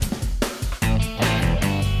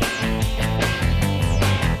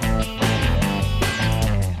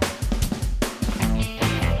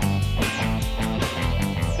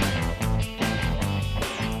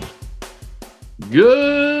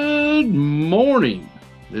Good morning.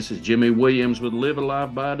 This is Jimmy Williams with Live a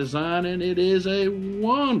Life by Design, and it is a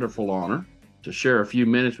wonderful honor to share a few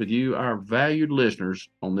minutes with you, our valued listeners,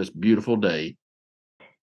 on this beautiful day.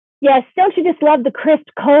 Yes, don't you just love the crisp,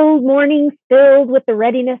 cold mornings filled with the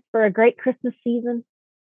readiness for a great Christmas season?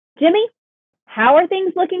 Jimmy, how are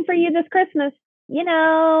things looking for you this Christmas?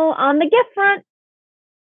 On the gift front.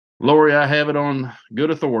 Lori, I have it on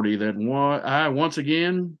good authority that I once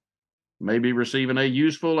again may be receiving a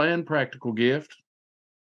useful and practical gift.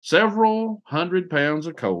 Several 100 pounds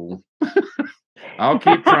of coal. I'll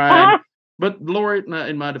keep trying. But Lori,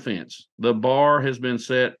 in my defense, the bar has been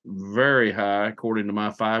set very high, according to my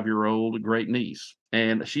 5-year-old great niece.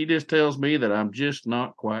 And she just tells me that I'm just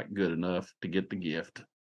not quite good enough to get the gift.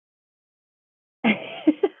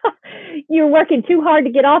 You're working too hard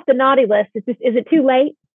to get off the naughty list. Is it too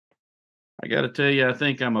late? I got to tell you, I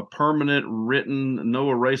think I'm a permanent written, no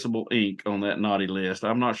erasable ink on that naughty list.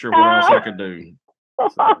 I'm not sure what else I could do.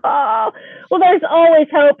 Well, there's always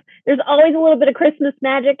hope. There's always a little bit of Christmas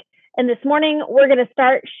magic. And this morning, we're going to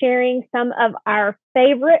start sharing some of our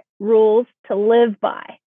favorite rules to live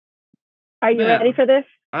by. Are you ready for this?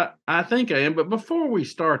 I think I am. But before we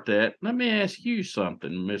start that, let me ask you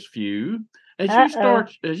something, Miss Few.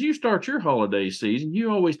 As you start your holiday season, you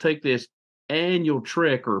always take this annual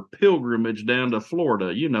trek or pilgrimage down to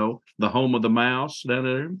Florida, the home of the mouse down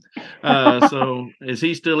there. So is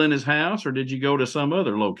he still in his house, or did you go to some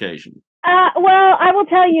other location? Well, I will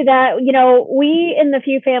tell you that, we in the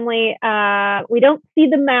Few family, we don't see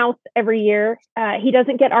the mouse every year. He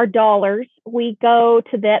doesn't get our dollars. We go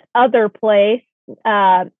to that other place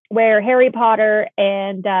where Harry Potter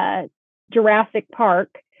and Jurassic Park.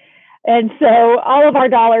 And so all of our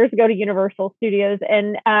dollars go to Universal Studios,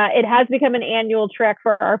 and it has become an annual trek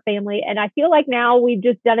for our family. And I feel like now we've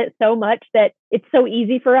just done it so much that it's so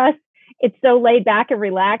easy for us. It's so laid back and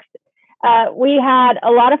relaxed. We had a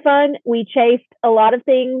lot of fun. We chased a lot of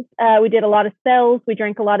things. We did a lot of spells. We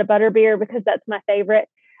drank a lot of butterbeer because that's my favorite.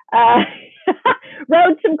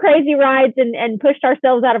 Rode some crazy rides and pushed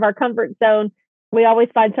ourselves out of our comfort zone. We always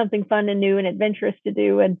find something fun and new and adventurous to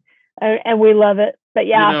do, and we love it. But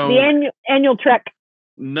yeah, the annual trek.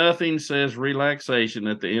 Nothing says relaxation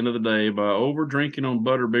at the end of the day by over drinking on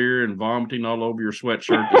butterbeer and vomiting all over your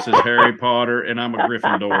sweatshirt that says Harry Potter and I'm a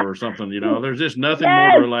Gryffindor or something. There's just nothing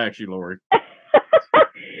more to relax you, Lori.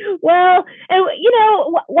 Well, and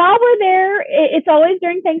while we're there, it's always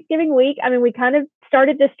during Thanksgiving week. I mean, we kind of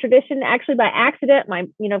started this tradition actually by accident.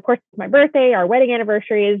 Of course, it's my birthday. Our wedding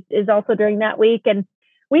anniversary is also during that week, and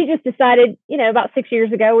we just decided, about 6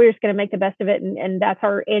 years ago, we were just going to make the best of it, and that's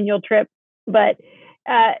our annual trip. But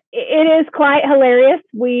it is quite hilarious.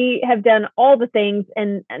 We have done all the things,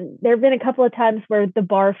 and there have been a couple of times where the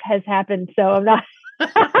barf has happened. So I'm not.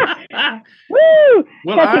 Woo!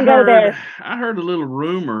 Well, I heard a little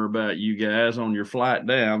rumor about you guys on your flight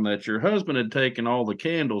down that your husband had taken all the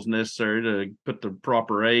candles necessary to put the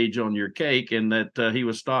proper age on your cake, and that he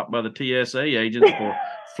was stopped by the TSA agents for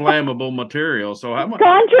flammable material. So how much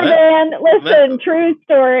contraband? Listen, true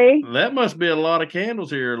story. That must be a lot of candles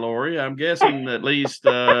here, Lori. I'm guessing at least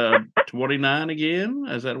 29 again.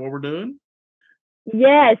 Is that what we're doing?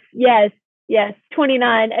 Yes.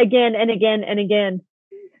 29 again and again and again.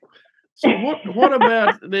 So what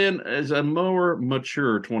about then, as a more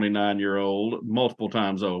mature 29-year-old, multiple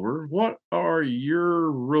times over, what are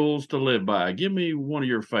your rules to live by? Give me one of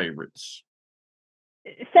your favorites.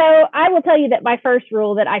 So I will tell you that my first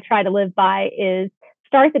rule that I try to live by is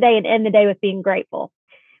start the day and end the day with being grateful.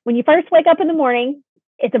 When you first wake up in the morning,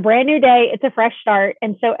 it's a brand new day. It's a fresh start.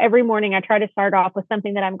 And so every morning I try to start off with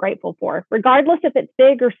something that I'm grateful for, regardless if it's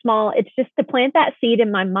big or small. It's just to plant that seed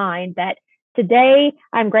in my mind that today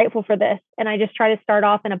I'm grateful for this. And I just try to start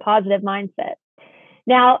off in a positive mindset.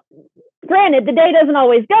 Now, granted, the day doesn't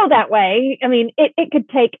always go that way. I mean, it could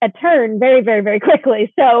take a turn very, very, very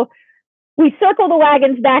quickly. So we circle the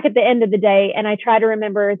wagons back at the end of the day, and I try to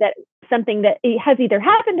remember that something that has either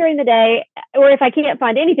happened during the day, or if I can't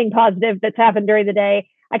find anything positive that's happened during the day,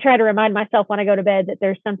 I try to remind myself when I go to bed that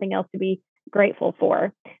there's something else to be grateful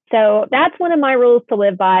for. So that's one of my rules to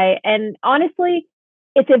live by. And honestly,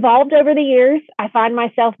 it's evolved over the years. I find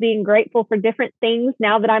myself being grateful for different things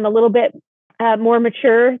now that I'm a little bit more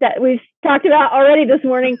mature, that we've talked about already this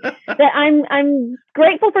morning, that I'm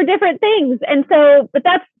grateful for different things. And so, but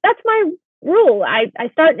that's my rule. I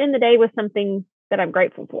start in the day with something that I'm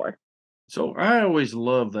grateful for. So I always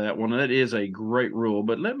love that one. That is a great rule,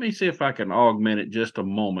 but let me see if I can augment it just a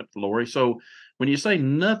moment, Lori. So when you say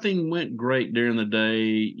nothing went great during the day,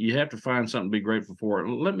 you have to find something to be grateful for.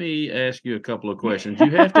 Let me ask you a couple of questions.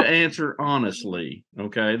 You have to answer honestly.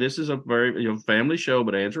 Okay. This is a very family show,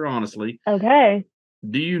 but answer honestly. Okay.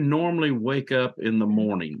 Do you normally wake up in the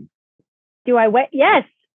morning? Do I wait? Yes.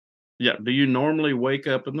 Yeah. Do you normally wake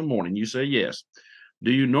up in the morning? You say yes.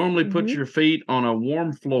 Do you normally put your feet on a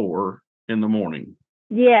warm floor in the morning?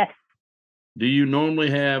 Yes. Do you normally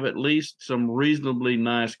have at least some reasonably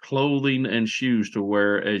nice clothing and shoes to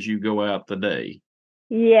wear as you go out the day?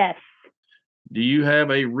 Yes. Do you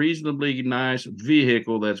have a reasonably nice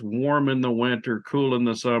vehicle that's warm in the winter, cool in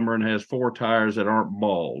the summer, and has 4 tires that aren't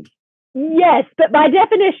bald? Yes, but by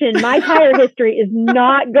definition, my tire history is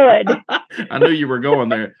not good. I knew you were going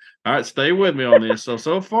there. All right, stay with me on this.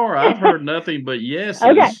 So far, I've heard nothing but yeses.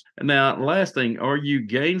 Okay. Now, last thing, are you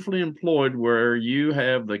gainfully employed where you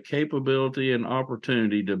have the capability and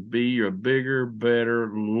opportunity to be a bigger,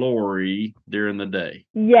 better Lori during the day?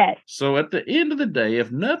 Yes. So at the end of the day,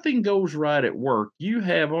 if nothing goes right at work, you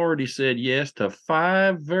have already said yes to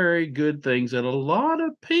 5 very good things that a lot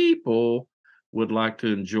of people would like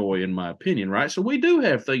to enjoy, in my opinion, right? So we do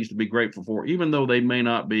have things to be grateful for, even though they may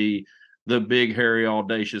not be the big, hairy,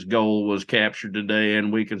 audacious goal was captured today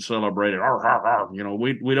and we can celebrate it.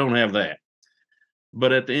 We don't have that.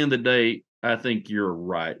 But at the end of the day, I think you're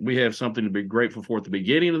right. We have something to be grateful for at the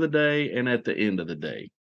beginning of the day and at the end of the day.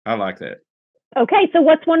 I like that. Okay, so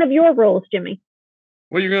what's one of your rules, Jimmy?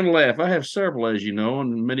 Well, you're going to laugh. I have several, as you know,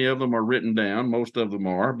 and many of them are written down. Most of them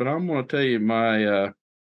are. But I'm going to tell you my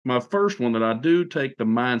first one that I do take the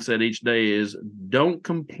mindset each day is don't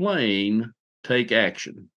complain, take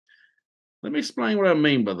action. Let me explain what I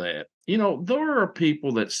mean by that. There are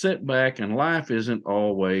people that sit back and life isn't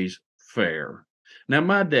always fair. Now,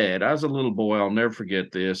 my dad, I was a little boy, I'll never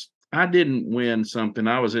forget this. I didn't win something.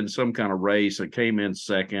 I was in some kind of race. I came in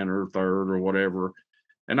second or third or whatever.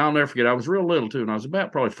 And I'll never forget, I was real little too, and I was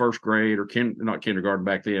about probably first grade or not kindergarten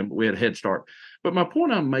back then, but we had a head start. But my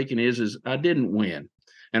point I'm making is I didn't win.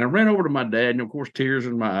 And I ran over to my dad, and of course, tears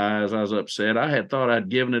in my eyes. I was upset. I had thought I'd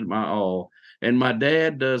given it my all. And my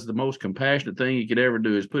dad does the most compassionate thing he could ever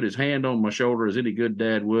do is put his hand on my shoulder as any good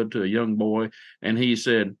dad would to a young boy. And he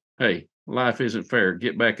said, "Hey, life isn't fair.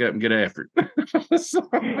 Get back up and get after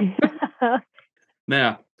it."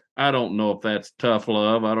 Now, I don't know if that's tough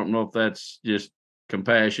love. I don't know if that's just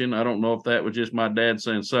compassion. I don't know if that was just my dad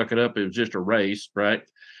saying, "Suck it up." It was just a race, right?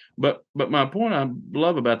 But my point I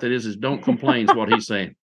love about that is don't complain is what he's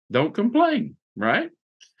saying. Don't complain, right?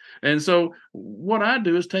 And so what I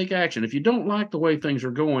do is take action. If you don't like the way things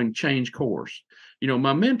are going, change course.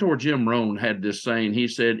 My mentor, Jim Rohn, had this saying. He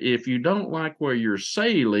said, if you don't like where you're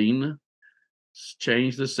sailing,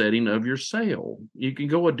 change the setting of your sail. You can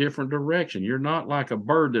go a different direction. You're not like a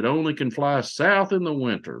bird that only can fly south in the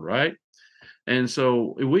winter, right? And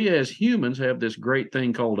so we as humans have this great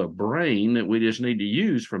thing called a brain that we just need to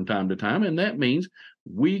use from time to time. And that means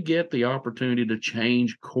we get the opportunity to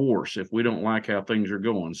change course if we don't like how things are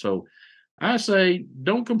going. So I say,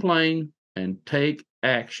 don't complain and take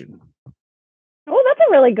action. Oh, that's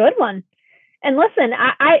a really good one. And listen,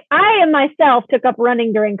 I am myself took up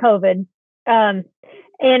running during COVID.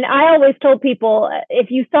 And I always told people,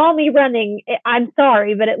 if you saw me running, I'm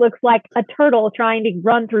sorry, but it looks like a turtle trying to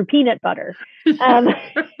run through peanut butter. So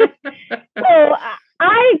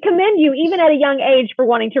I commend you, even at a young age, for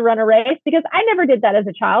wanting to run a race, because I never did that as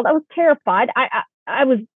a child. I was terrified.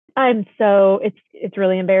 It's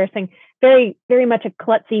really embarrassing. Very, very much a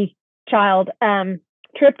klutzy child.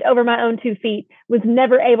 Tripped over my own 2 feet, was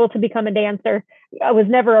never able to become a dancer. I was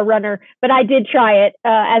never a runner, but I did try it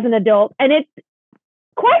as an adult. And it's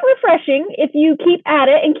quite refreshing if you keep at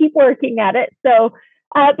it and keep working at it. So,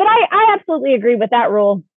 but I absolutely agree with that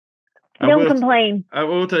rule. Don't complain. I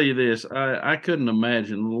will tell you this. I couldn't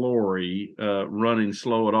imagine Lori running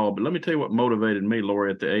slow at all. But let me tell you what motivated me,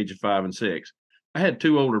 Lori, at the age of 5 and 6. I had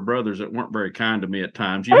 2 older brothers that weren't very kind to me at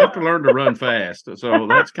times. You have to learn to run fast. So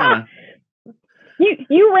that's kind of...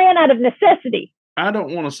 You ran out of necessity. I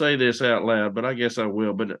don't want to say this out loud, but I guess I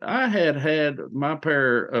will. But I had my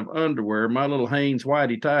pair of underwear, my little Hanes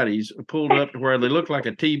Whitey Tighties, pulled up to where they look like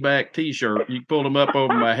a T-back T-shirt. You pulled them up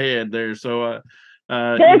over my head there. So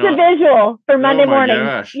there's a visual for Monday morning.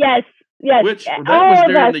 Gosh. Yes. Which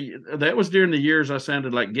that was during the years I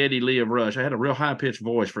sounded like Geddy Lee of Rush. I had a real high pitched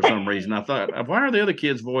voice for some reason. I thought, why are the other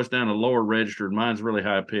kids' voice down a lower register? Mine's really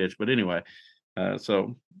high pitched. But anyway,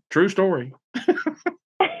 so true story.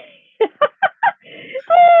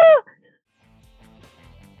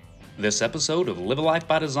 This episode of Live a Life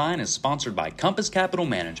by Design is sponsored by Compass Capital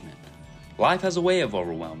Management. Life has a way of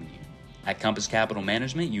overwhelming you. At Compass Capital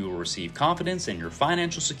Management, you will receive confidence in your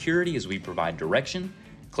financial security as we provide direction,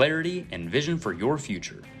 clarity, and vision for your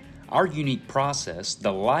future. Our unique process,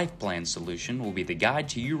 the Life Plan Solution, will be the guide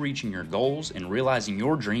to you reaching your goals and realizing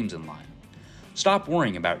your dreams in life. Stop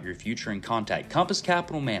worrying about your future and contact Compass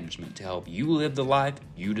Capital Management to help you live the life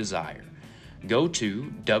you desire. Go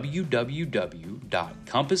to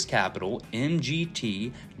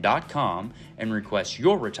www.compasscapitalmgt.com and request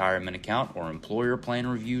your retirement account or employer plan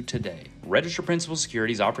review today. Registered principal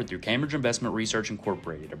securities offered through Cambridge Investment Research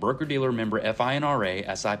Incorporated, a broker-dealer member FINRA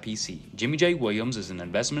SIPC. Jimmy J. Williams is an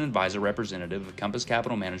investment advisor representative of Compass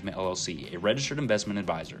Capital Management LLC, a registered investment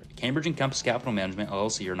advisor. Cambridge and Compass Capital Management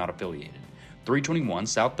LLC are not affiliated. 321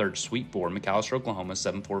 South 3rd, Suite 4, McAllister, Oklahoma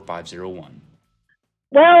 74501.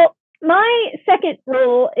 Well, my second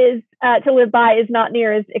rule is to live by is not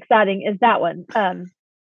near as exciting as that one.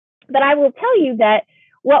 But I will tell you that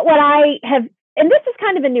what I have, and this is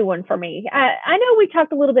kind of a new one for me. I know we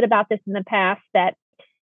talked a little bit about this in the past that,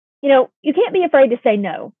 you can't be afraid to say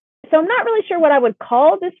no. So I'm not really sure what I would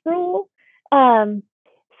call this rule.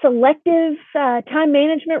 Selective time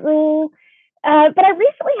management rule. But I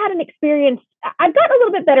recently had an experience. I've gotten a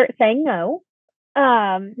little bit better at saying no.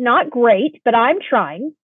 Not great, but I'm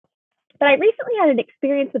trying. But I recently had an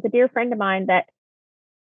experience with a dear friend of mine that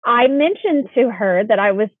I mentioned to her that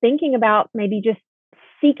I was thinking about maybe just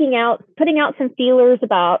putting out some feelers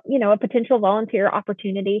about, a potential volunteer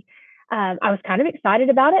opportunity. I was kind of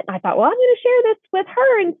excited about it. And I thought, well, I'm going to share this with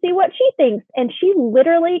her and see what she thinks. And she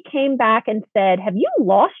literally came back and said, have you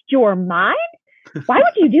lost your mind? Why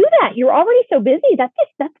would you do that? You're already so busy. That's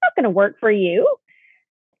not going to work for you.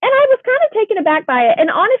 And I was kind of taken aback by it.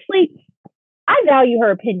 And honestly, I value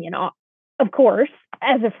her opinion, of course,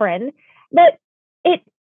 as a friend, but it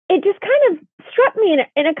just kind of struck me and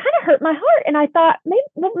it kind of hurt my heart. And I thought, maybe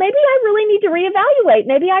I really need to reevaluate.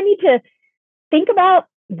 Maybe I need to think about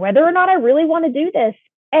whether or not I really want to do this.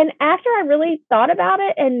 And after I really thought about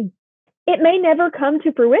it, and it may never come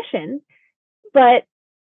to fruition, but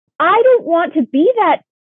I don't want to be that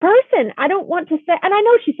person. I don't want to say, and I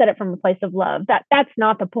know she said it from a place of love. That's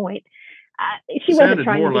not the point. She wasn't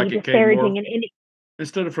trying to be disparaging in any.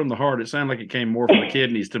 Instead of from the heart, it sounded like it came more from the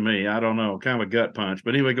kidneys to me. I don't know, kind of a gut punch.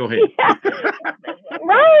 But anyway, go ahead. Yeah.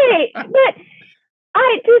 Right. But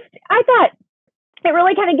I thought it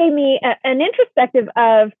really kind of gave me an introspective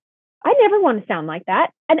of, I never want to sound like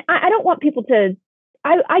that. And I don't want people to,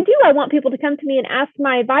 I want people to come to me and ask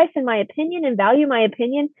my advice and my opinion and value my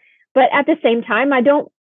opinion. But at the same time, I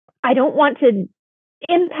don't want to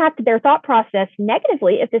impact their thought process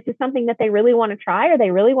negatively if this is something that they really want to try or they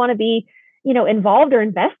really want to be, involved or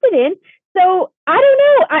invested in. So I don't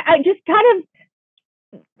know. I just kind of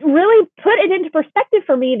really put it into perspective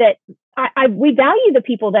for me that we value the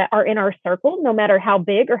people that are in our circle, no matter how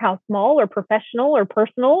big or how small or professional or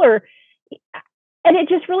personal, and it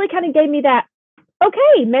just really kind of gave me that,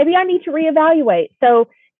 okay, maybe I need to reevaluate. So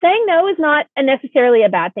saying no is not necessarily a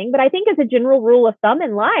bad thing, but I think as a general rule of thumb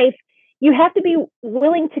in life, you have to be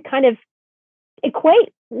willing to kind of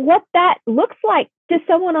equate what that looks like to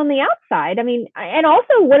someone on the outside. I mean, and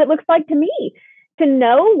also what it looks like to me, to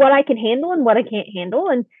know what I can handle and what I can't handle.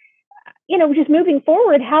 And, just moving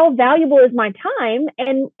forward, how valuable is my time?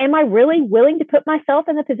 And am I really willing to put myself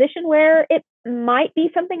in a position where it might be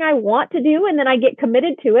something I want to do and then I get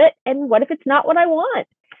committed to it? And what if it's not what I want?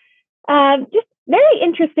 Just very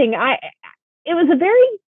interesting. It was a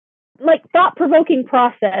very thought-provoking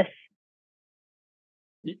process.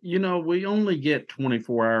 We only get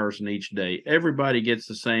 24 hours in each day. Everybody gets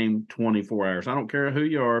the same 24 hours. I don't care who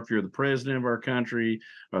you are, if you're the president of our country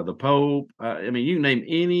or the Pope. You can name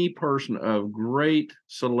any person of great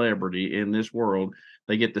celebrity in this world.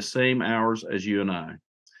 They get the same hours as you and I.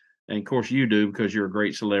 And of course you do, because you're a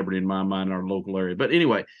great celebrity in my mind in our local area. But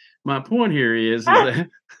anyway, my point here is that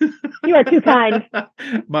you are too kind.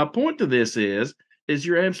 My point to this is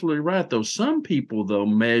you're absolutely right, though. Some people, though,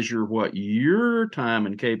 measure what your time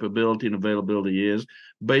and capability and availability is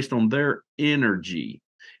based on their energy.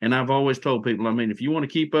 And I've always told people, if you want to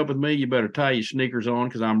keep up with me, you better tie your sneakers on,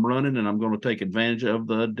 because I'm running and I'm going to take advantage of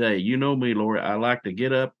the day. You know me, Lori. I like to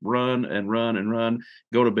get up, run,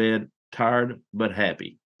 go to bed, tired but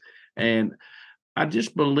happy. And I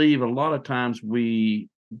just believe a lot of times we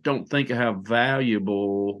don't think of how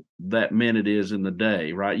valuable that minute is in the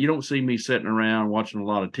day, right? You don't see me sitting around watching a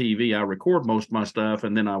lot of TV. I record most of my stuff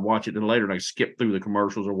and then I watch it later and I skip through the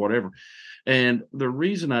commercials or whatever. And the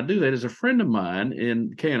reason I do that is a friend of mine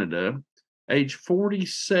in Canada, age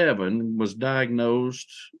 47, was diagnosed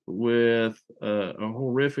with a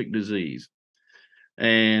horrific disease.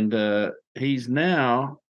 And he's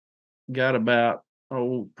now got about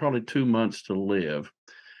probably 2 months to live.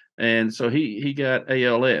 And so he got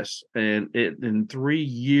ALS, and it in 3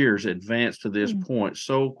 years advanced to this point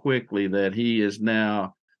so quickly that he is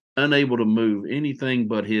now unable to move anything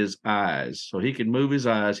but his eyes. So he can move his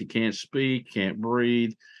eyes, he can't speak, can't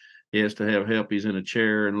breathe. He has to have help. He's in a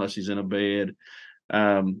chair unless he's in a bed.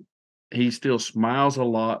 He still smiles a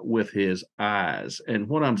lot with his eyes. And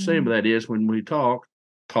what I'm saying by that is when we talk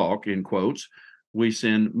in quotes, we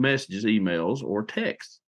send messages, emails, or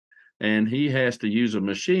texts. And he has to use a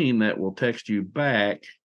machine that will text you back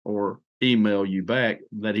or email you back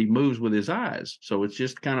that he moves with his eyes. So it's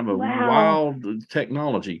just kind of a wild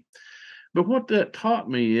technology. But what that taught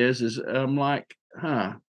me is I'm like,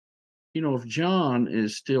 if John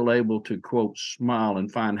is still able to, quote, smile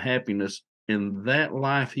and find happiness in that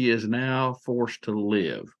life he is now forced to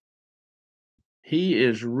live, he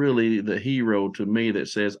is really the hero to me that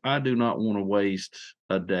says, I do not want to waste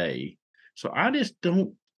a day. So I just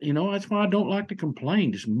don't, that's why I don't like to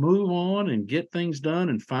complain. Just move on and get things done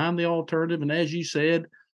and find the alternative. And as you said,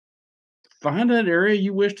 find that area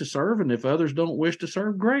you wish to serve. And if others don't wish to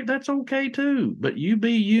serve, great, that's okay too. But you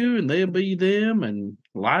be you and they'll be them. And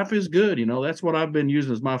life is good. That's what I've been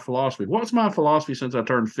using as my philosophy. What's my philosophy since I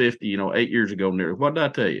turned 50, 8 years ago nearly? What did I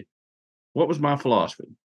tell you? What was my philosophy?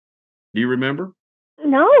 Do you remember?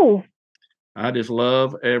 No. I just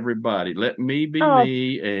love everybody. Let me be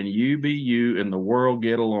me and you be you and the world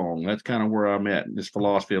get along. That's kind of where I'm at in this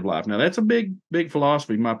philosophy of life. Now, that's a big, big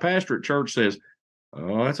philosophy. My pastor at church says,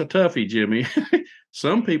 oh, that's a toughie, Jimmy.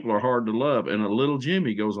 Some people are hard to love, and a little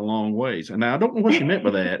Jimmy goes a long ways. And now I don't know what she meant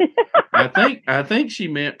by that. I think she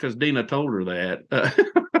meant because Dina told her that.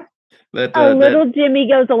 Little Jimmy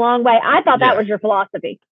goes a long way. I thought that was your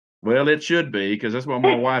philosophy. Well, it should be, because that's what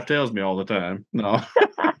my wife tells me all the time. No.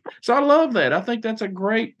 So I love that. I think that's a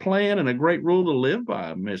great plan and a great rule to live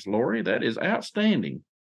by, Miss Lori. That is outstanding.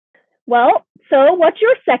 Well, so what's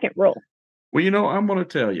your second rule? Well, I'm going to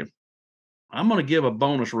tell you. I'm going to give a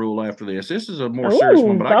bonus rule after this. This is a more serious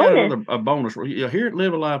one, but I got a bonus rule. Here at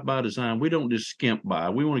Live a Life by Design, we don't just skimp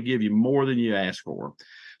by. We want to give you more than you ask for.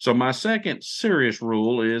 So my second serious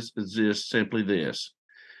rule is just simply this,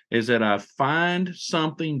 is that I find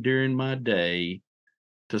something during my day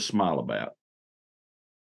to smile about.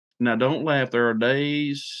 Now, don't laugh. There are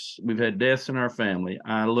days we've had deaths in our family.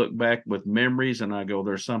 I look back with memories and I go,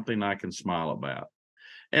 there's something I can smile about.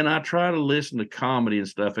 And I try to listen to comedy and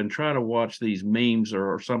stuff and try to watch these memes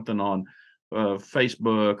or something on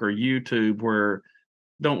Facebook or YouTube where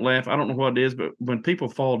don't laugh. I don't know what it is, but when people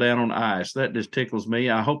fall down on ice, that just tickles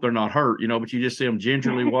me. I hope they're not hurt, but you just see them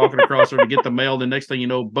gingerly walking across there to get the mail. The next thing you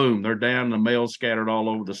know, boom, they're down and the mail's scattered all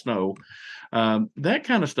over the snow. That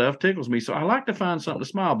kind of stuff tickles me. So I like to find something to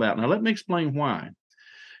smile about. Now, let me explain why.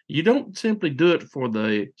 You don't simply do it for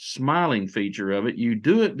the smiling feature of it. You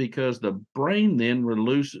do it because the brain then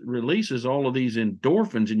releases all of these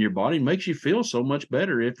endorphins in your body and makes you feel so much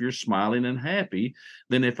better if you're smiling and happy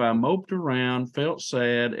than if I moped around, felt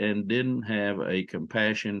sad, and didn't have a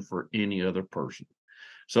compassion for any other person.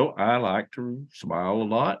 So I like to smile a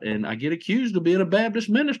lot, and I get accused of being a Baptist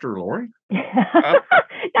minister, Lori.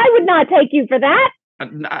 I would not take you for that.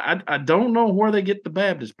 I don't know where they get the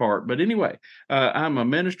Baptist part, but anyway, I'm a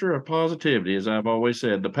minister of positivity, as I've always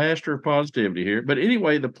said, the pastor of positivity here. But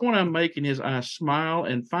anyway, the point I'm making is I smile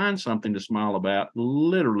and find something to smile about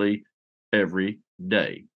literally every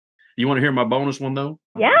day. You want to hear my bonus one, though?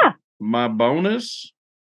 Yeah. My bonus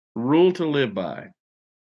rule to live by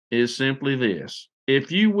is simply this.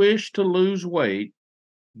 If you wish to lose weight,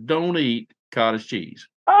 don't eat cottage cheese.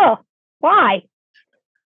 Oh, why?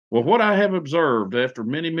 Well, what I have observed after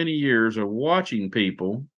many, many years of watching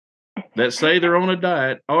people that say they're on a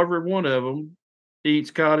diet, every one of them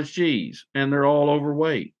eats cottage cheese and they're all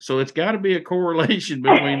overweight. So it's got to be a correlation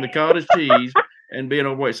between the cottage cheese and being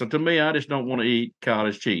overweight. So to me, I just don't want to eat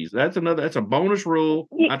cottage cheese. That's a bonus rule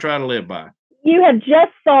I try to live by. You have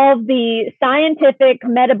just solved the scientific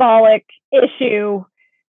metabolic issue,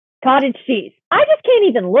 cottage cheese. I just can't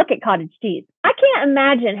even look at cottage cheese. I can't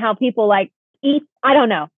imagine how people eat. I don't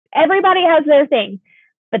know. Everybody has their thing,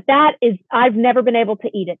 but I've never been able to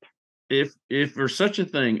eat it. If there's such a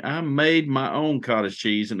thing, I made my own cottage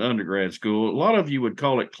cheese in undergrad school. A lot of you would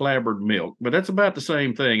call it clabbered milk, but that's about the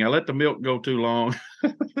same thing. I let the milk go too long,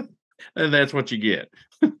 and that's what you get.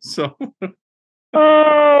 So,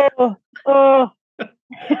 oh.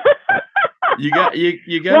 you got to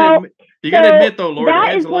admit though, Lord, that it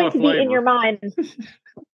adds is a lot going of to flavor. be in your mind.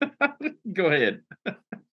 Go ahead.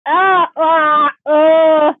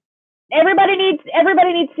 Everybody needs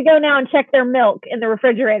to go now and check their milk in the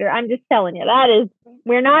refrigerator. I'm just telling you,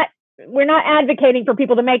 we're not we're not advocating for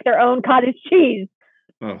people to make their own cottage cheese.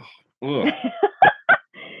 Oh,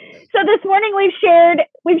 So this morning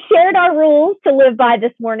we've shared our rules to live by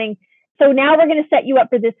this morning. So now we're going to set you up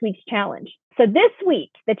for this week's challenge. So this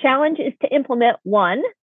week, the challenge is to implement one,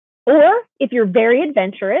 or if you're very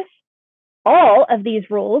adventurous, all of these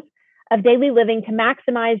rules of daily living to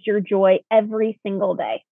maximize your joy every single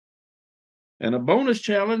day. And a bonus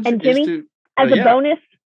challenge and Jimmy, is to a bonus.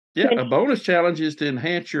 A bonus challenge is to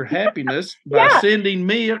enhance your happiness by sending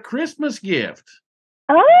me a Christmas gift.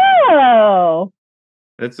 Oh.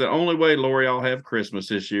 That's the only way, Lori, I'll have Christmas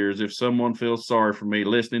this year is if someone feels sorry for me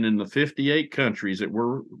listening in the 58 countries that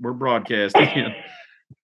we're broadcasting in.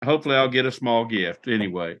 Hopefully I'll get a small gift.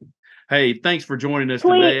 Anyway. Hey, thanks for joining us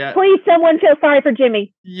today. Please, someone feel sorry for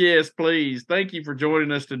Jimmy. Yes, please. Thank you for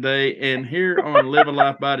joining us today. And here on Live a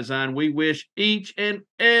Life by Design, we wish each and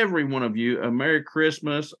every one of you a Merry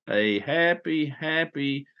Christmas, a happy,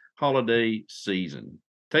 happy holiday season.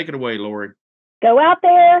 Take it away, Lori. Go out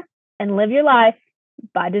there and live your life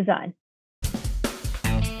by design.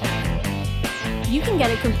 You can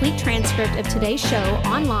get a complete transcript of today's show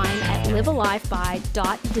online at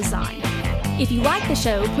livealifeby.design. If you like the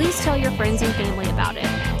show, please tell your friends and family about it.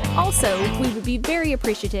 Also, we would be very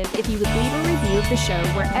appreciative if you would leave a review of the show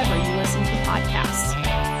wherever you listen to podcasts.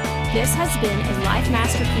 This has been a Life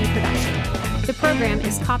Master Key production. The program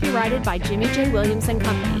is copyrighted by Jimmy J. Williams and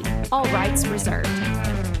Company. All rights reserved.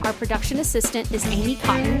 Our production assistant is Amy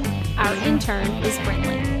Cotton. Our intern is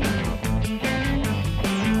Brentley.